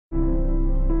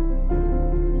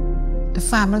The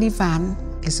family van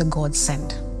is a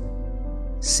godsend.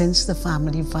 Since the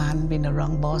family van been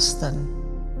around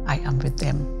Boston, I am with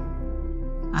them,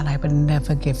 and I will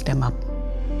never give them up.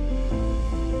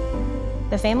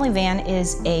 The family van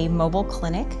is a mobile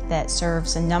clinic that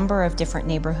serves a number of different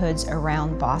neighborhoods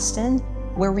around Boston.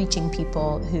 We're reaching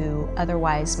people who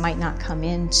otherwise might not come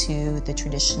into the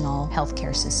traditional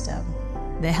healthcare system.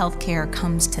 The healthcare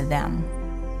comes to them.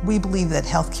 We believe that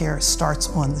healthcare starts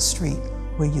on the street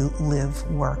where you live,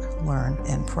 work, learn,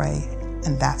 and pray,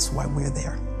 and that's why we're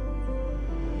there.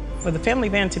 For the family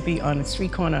van to be on a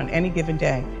street corner on any given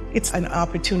day, it's an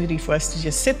opportunity for us to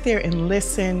just sit there and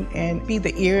listen and be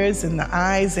the ears and the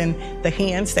eyes and the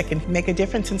hands that can make a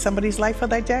difference in somebody's life for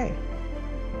that day.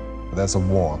 There's a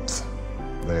warmth,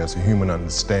 there's a human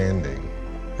understanding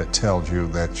that tells you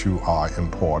that you are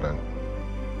important.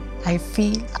 I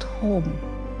feel at home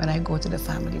when I go to the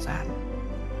family van.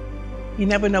 You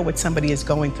never know what somebody is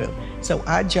going through, so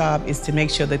our job is to make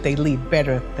sure that they leave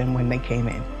better than when they came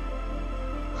in.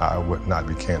 I would not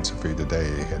be cancer-free today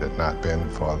had it not been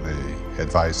for the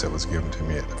advice that was given to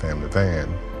me at the family van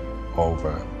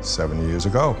over 7 years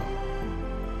ago.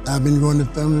 I've been going to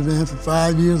the family van for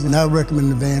 5 years, and I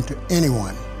recommend the van to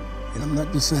anyone. And I'm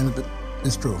not just saying it, but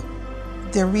it's true.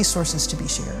 There are resources to be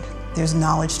shared, there's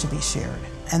knowledge to be shared,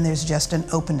 and there's just an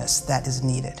openness that is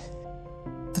needed.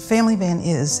 The family van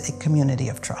is a community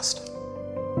of trust.